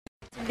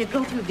Okay,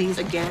 go through these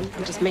again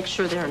and just make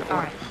sure they're in order.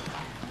 All right.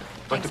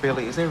 Dr.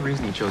 Bailey, is there a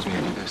reason you chose me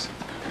to do this?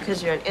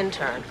 Because you're an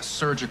intern. A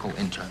surgical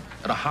intern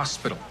at a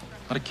hospital,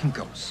 not a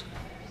Kinko's.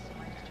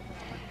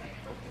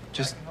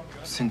 Just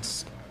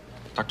since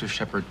Dr.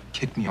 Shepard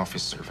kicked me off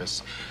his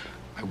service,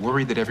 I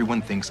worry that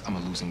everyone thinks I'm a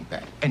losing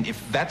bet. And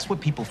if that's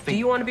what people think... Do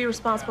you want to be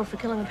responsible for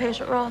killing a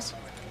patient, Ross?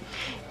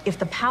 If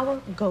the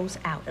power goes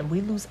out and we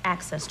lose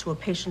access to a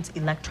patient's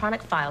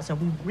electronic files and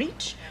we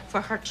reach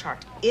for her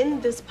chart in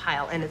this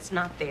pile and it's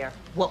not there,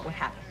 what would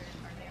happen?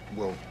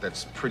 Well,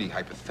 that's pretty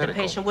hypothetical.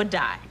 The patient would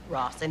die,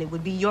 Ross, and it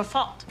would be your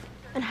fault.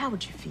 And how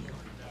would you feel?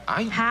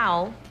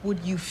 How would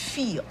you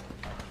feel?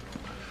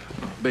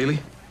 Bailey,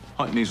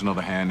 Hunt needs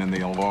another hand in the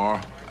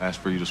LR.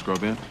 Ask for you to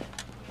scrub in.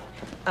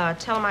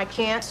 Tell him I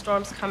can't.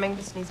 Storm's coming.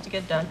 This needs to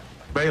get done.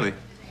 Bailey.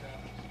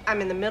 I'm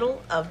in the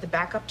middle of the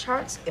backup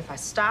charts. If I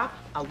stop,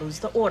 I'll lose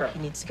the order. He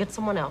needs to get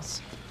someone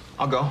else.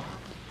 I'll go.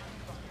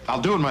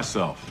 I'll do it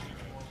myself.